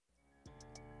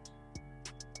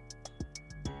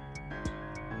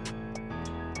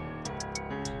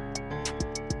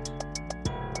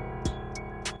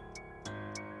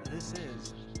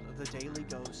Daily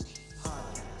Ghost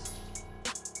podcast.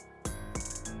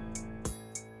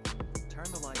 Turn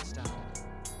the lights down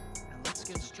and let's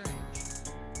get strange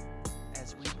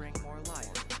as we bring more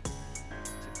life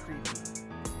to creepy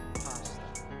pasta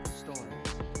stories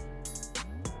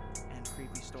and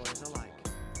creepy stories alike.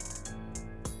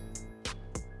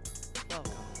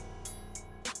 Welcome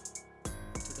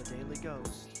to the Daily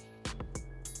Ghost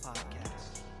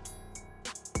podcast.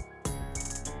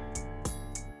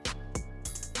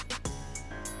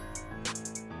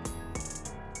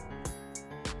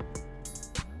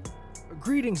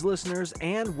 Greetings, listeners,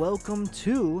 and welcome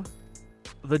to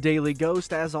the Daily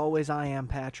Ghost. As always, I am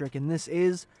Patrick, and this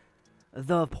is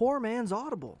the Poor Man's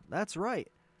Audible. That's right.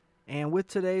 And with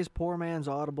today's Poor Man's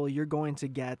Audible, you're going to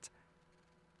get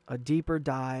a deeper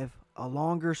dive, a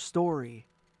longer story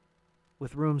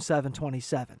with Room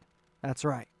 727. That's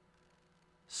right.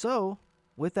 So,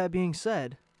 with that being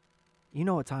said, you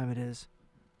know what time it is.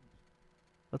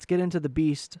 Let's get into the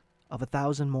beast of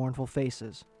 1,000 mournful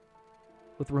faces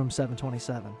with Room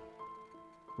 727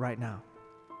 right now.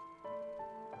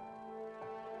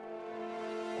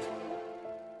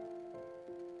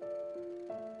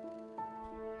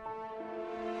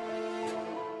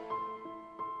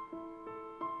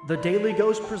 The Daily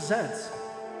Ghost presents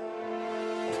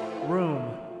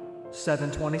Room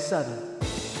 727.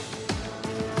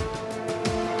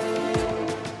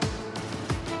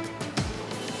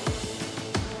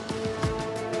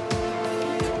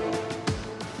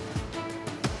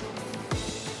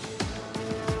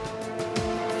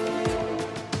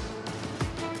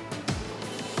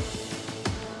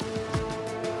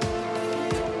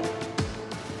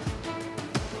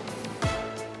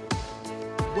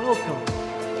 Welcome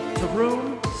to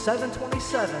Room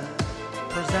 727,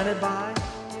 presented by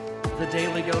the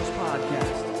Daily Ghost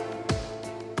Podcast.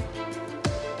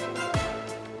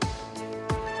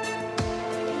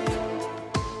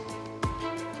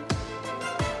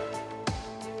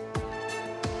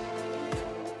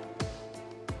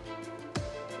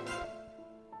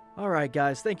 All right,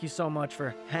 guys, thank you so much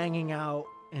for hanging out,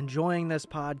 enjoying this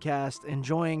podcast,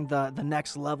 enjoying the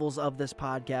next levels of this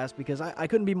podcast, because I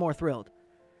couldn't be more thrilled.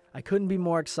 I couldn't be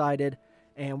more excited,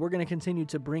 and we're going to continue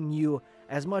to bring you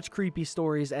as much creepy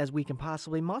stories as we can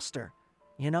possibly muster.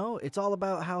 You know, it's all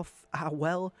about how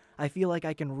well I feel like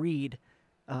I can read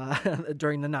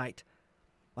during the night.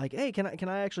 Like, hey, can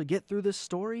I actually get through this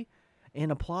story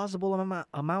in a plausible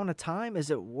amount of time?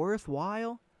 Is it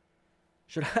worthwhile?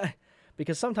 Should I?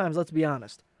 Because sometimes, let's be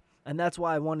honest, and that's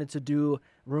why I wanted to do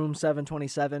Room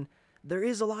 727. There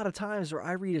is a lot of times where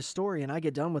I read a story and I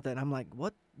get done with it and I'm like,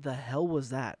 what the hell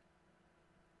was that?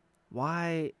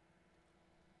 Why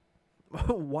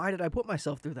did I put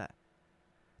myself through that?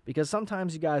 Because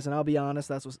sometimes, you guys, and I'll be honest,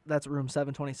 that's what Room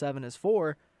 727 is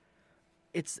for.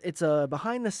 It's a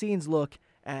behind the scenes look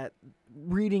at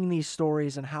reading these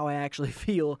stories and how I actually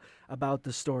feel about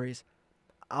the stories.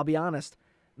 I'll be honest,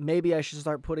 maybe I should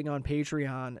start putting on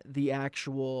Patreon the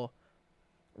actual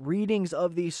readings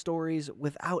of these stories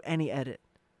without any edit,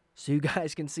 so you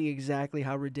guys can see exactly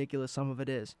how ridiculous some of it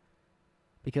is.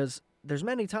 Because there's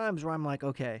many times where I'm like,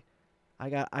 okay, I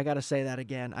got to say that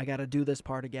again. I got to do this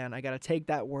part again. I got to take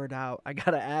that word out. I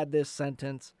got to add this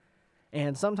sentence.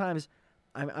 And sometimes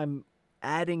I'm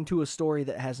adding to a story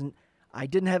that I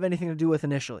didn't have anything to do with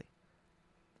initially.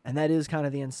 And that is kind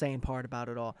of the insane part about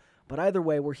it all. But either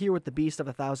way, we're here with the Beast of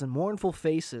 1,000 Mournful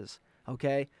Faces,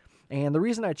 okay? And the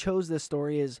reason I chose this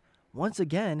story is, once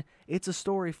again, it's a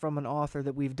story from an author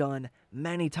that we've done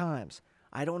many times.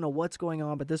 I don't know what's going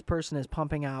on, but this person is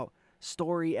pumping out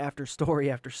story after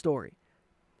story after story.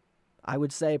 I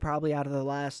would say probably out of the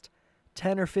last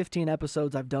 10 or 15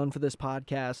 episodes I've done for this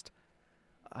podcast,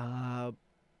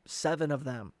 7 of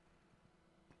them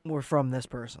were from this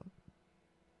person,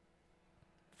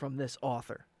 from this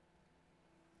author.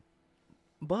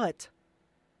 But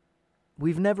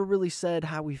we've never really said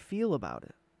how we feel about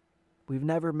it. We've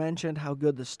never mentioned how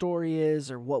good the story is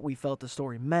or what we felt the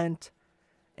story meant.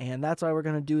 And that's why we're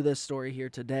going to do this story here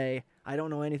today. I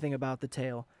don't know anything about the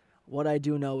tale. What I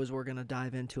do know is we're going to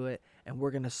dive into it, and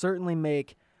we're going to certainly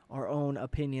make our own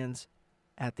opinions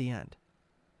at the end.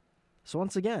 So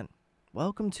once again,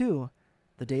 welcome to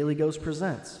the Daily Ghost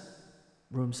Presents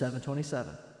Room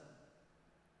 727.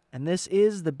 And this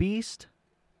is the Beast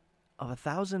of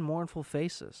 1,000 Mournful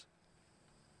Faces.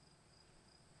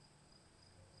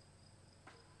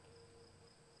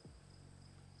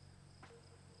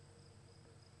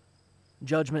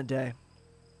 Judgment Day.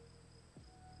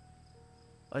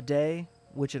 A day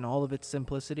which, in all of its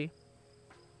simplicity,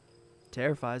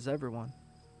 terrifies everyone.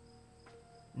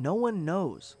 No one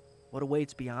knows what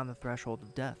awaits beyond the threshold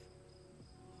of death.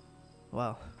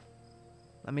 Well,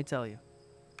 let me tell you,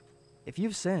 if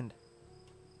you've sinned,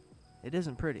 it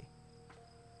isn't pretty.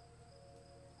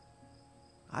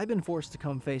 I've been forced to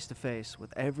come face to face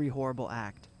with every horrible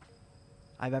act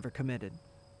I've ever committed.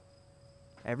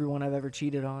 Everyone I've ever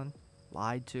cheated on,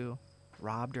 lied to,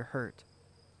 robbed, or hurt.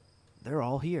 They're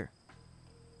all here.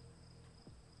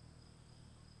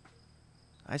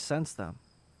 I sense them.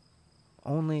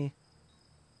 Only,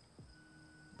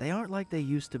 they aren't like they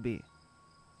used to be.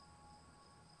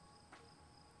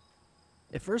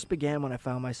 It first began when I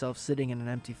found myself sitting in an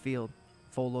empty field,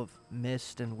 full of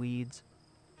mist and weeds.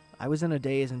 I was in a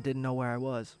daze and didn't know where I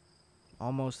was,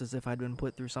 almost as if I'd been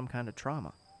put through some kind of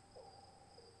trauma.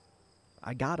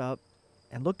 I got up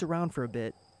and looked around for a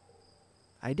bit.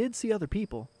 I did see other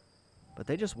people, but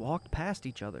they just walked past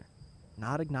each other,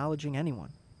 not acknowledging anyone.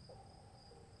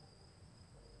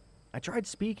 I tried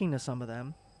speaking to some of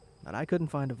them, but I couldn't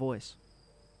find a voice.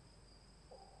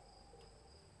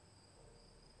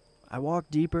 I walked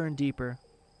deeper and deeper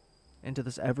into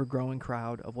this ever-growing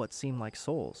crowd of what seemed like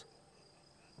souls.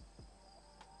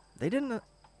 They didn't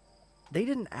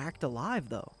act alive,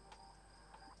 though.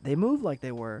 They moved like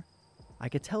they were. I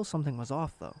could tell something was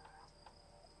off, though.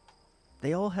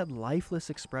 They all had lifeless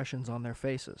expressions on their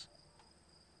faces.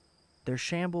 Their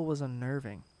shamble was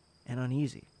unnerving and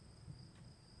uneasy.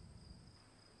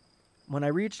 When I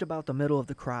reached about the middle of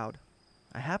the crowd,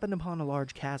 I happened upon a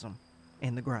large chasm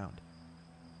in the ground.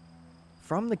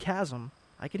 From the chasm,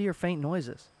 I could hear faint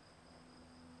noises.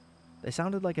 They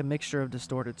sounded like a mixture of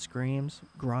distorted screams,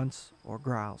 grunts, or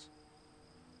growls.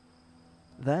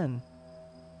 Then,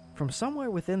 from somewhere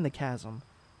within the chasm,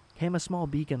 came a small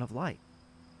beacon of light.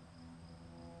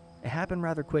 It happened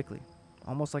rather quickly,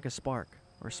 almost like a spark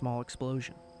or a small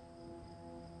explosion.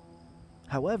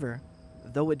 However,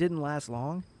 though it didn't last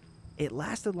long, it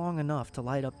lasted long enough to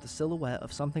light up the silhouette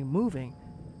of something moving,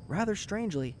 rather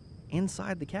strangely,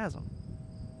 inside the chasm.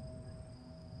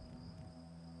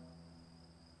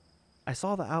 I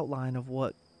saw the outline of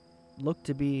what looked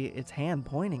to be its hand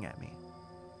pointing at me.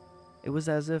 It was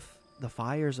as if the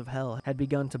fires of hell had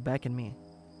begun to beckon me,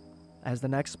 as the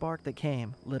next spark that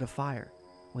came lit a fire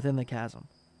within the chasm.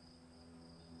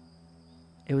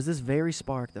 It was this very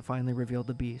spark that finally revealed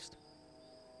the beast.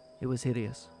 It was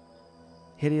hideous.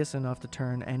 Hideous enough to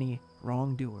turn any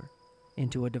wrongdoer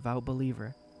into a devout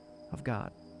believer of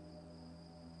God.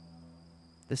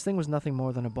 This thing was nothing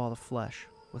more than a ball of flesh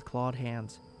with clawed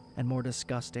hands and more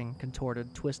disgusting,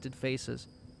 contorted, twisted faces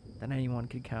than anyone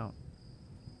could count.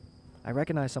 I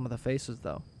recognized some of the faces,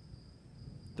 though.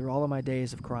 Through all of my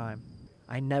days of crime,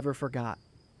 I never forgot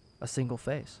a single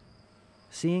face.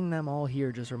 Seeing them all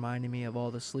here just reminded me of all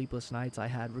the sleepless nights I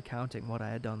had recounting what I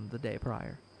had done the day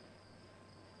prior.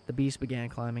 The beast began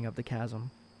climbing up the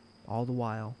chasm. All the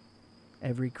while,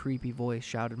 every creepy voice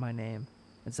shouted my name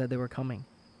and said they were coming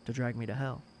to drag me to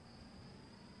hell.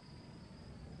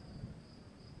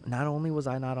 Not only was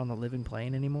I not on the living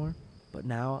plane anymore, but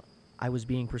now I was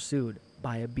being pursued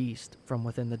by a beast from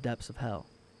within the depths of hell.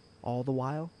 All the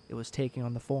while, it was taking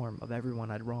on the form of everyone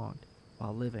I'd wronged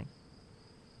while living.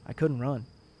 I couldn't run.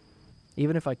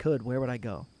 Even if I could, where would I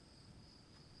go?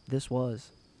 This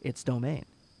was its domain.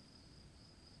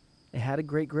 It had a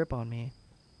great grip on me,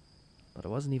 but it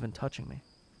wasn't even touching me.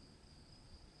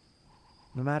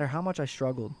 No matter how much I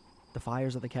struggled, the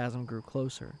fires of the chasm grew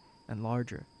closer and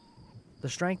larger. The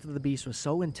strength of the beast was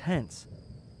so intense,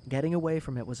 getting away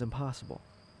from it was impossible.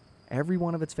 Every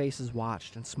one of its faces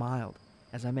watched and smiled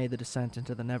as I made the descent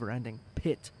into the never-ending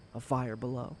pit of fire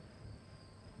below.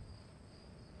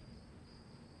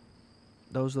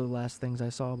 Those are the last things I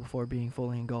saw before being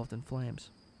fully engulfed in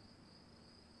flames.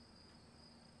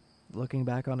 Looking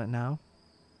back on it now,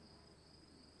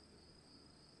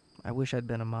 I wish I'd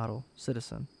been a model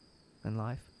citizen in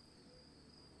life.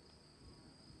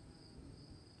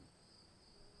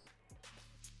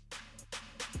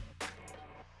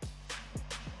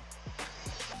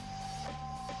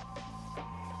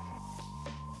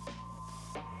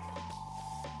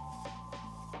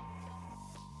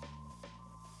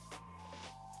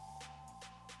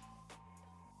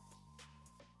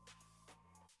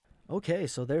 Okay,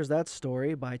 so there's that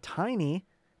story by Tiny,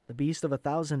 the Beast of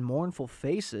 1,000 Mournful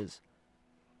Faces.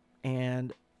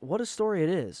 And what a story it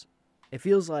is. It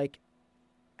feels like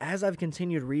as I've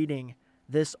continued reading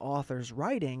this author's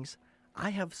writings, I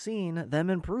have seen them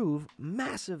improve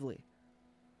massively.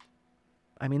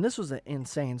 I mean, this was an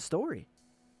insane story.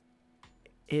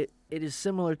 It is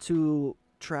similar to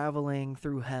traveling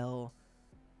through hell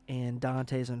in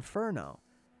Dante's Inferno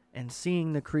and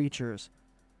seeing the creatures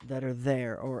that are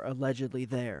there or allegedly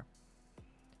there,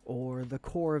 or the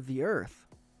core of the earth,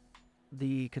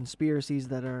 the conspiracies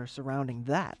that are surrounding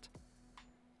that.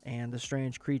 and the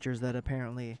strange creatures that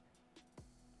apparently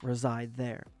reside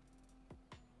there.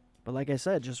 But like I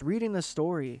said, just reading the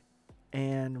story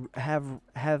and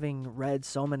having read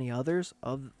so many others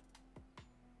of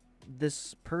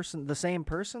this person, the same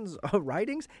person's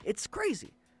writings, it's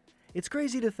crazy. It's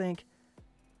crazy to think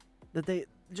that they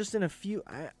just in a few.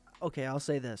 Okay, I'll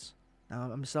say this. Now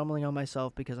I'm stumbling on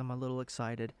myself because I'm a little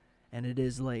excited, and it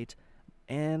is late,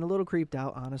 and a little creeped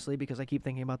out, honestly, because I keep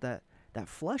thinking about that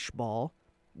flesh ball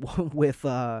with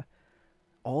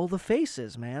all the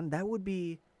faces, man. That would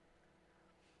be.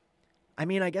 I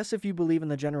mean, I guess if you believe in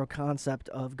the general concept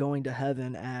of going to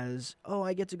heaven as, oh,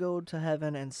 I get to go to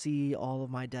heaven and see all of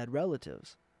my dead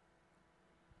relatives.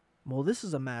 Well, this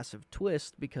is a massive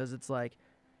twist because it's like,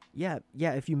 yeah,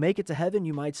 if you make it to heaven,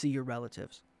 you might see your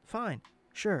relatives. Fine,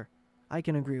 sure, I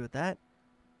can agree with that.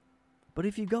 But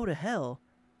if you go to hell,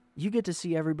 you get to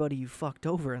see everybody you fucked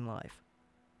over in life.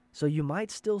 So you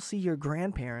might still see your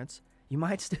grandparents, you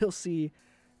might still see,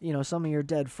 some of your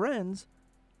dead friends,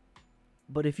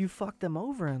 but if you fuck them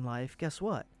over in life, guess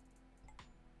what?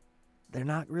 They're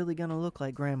not really going to look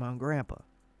like grandma and grandpa.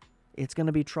 It's going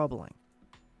to be troubling.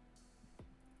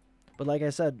 But like I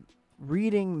said,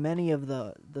 reading many of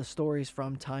the stories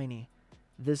from Tiny,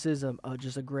 this is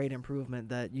just a great improvement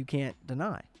that you can't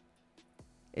deny.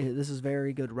 This is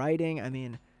very good writing. I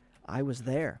mean, I was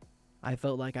there. I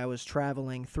felt like I was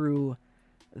traveling through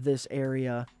this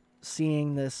area,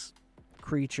 seeing this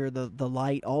creature, the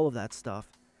light, all of that stuff.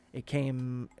 It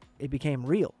became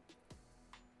real.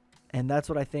 And that's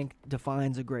what I think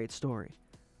defines a great story.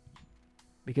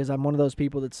 Because I'm one of those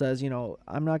people that says,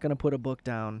 I'm not going to put a book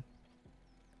down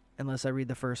unless I read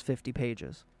the first 50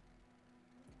 pages.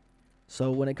 So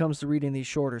when it comes to reading these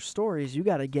shorter stories, you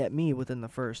got to get me within the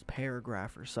first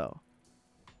paragraph or so.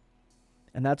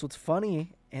 And that's what's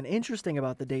funny and interesting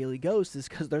about The Daily Ghost is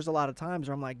because there's a lot of times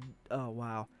where I'm like, oh,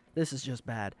 wow, this is just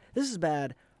bad. This is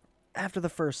bad after the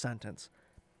first sentence.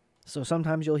 So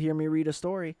sometimes you'll hear me read a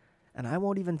story, and I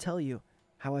won't even tell you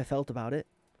how I felt about it.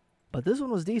 But this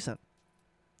one was decent.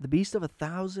 The Beast of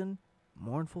 1,000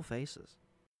 Mournful Faces.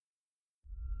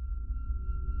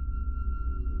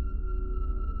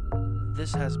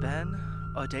 This has been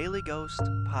a Daily Ghost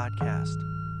podcast.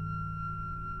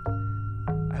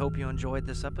 I hope you enjoyed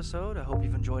this episode. I hope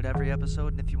you've enjoyed every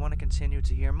episode. And if you want to continue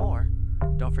to hear more,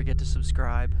 don't forget to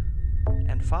subscribe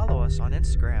and follow us on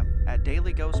Instagram at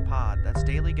Daily Ghost Pod. That's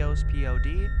Daily Ghost Pod.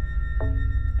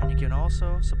 And you can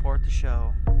also support the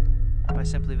show by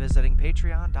simply visiting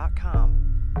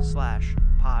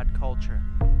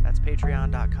patreon.com/podculture. That's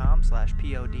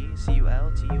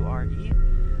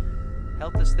patreon.com/PODCULTURE.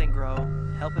 Help this thing grow.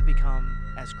 Help it become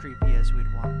as creepy as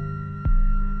we'd want.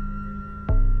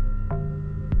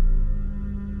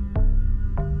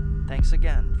 Thanks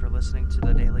again for listening to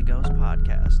the Daily Ghost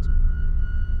Podcast.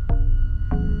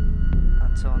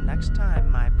 Until next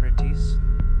time, my pretties.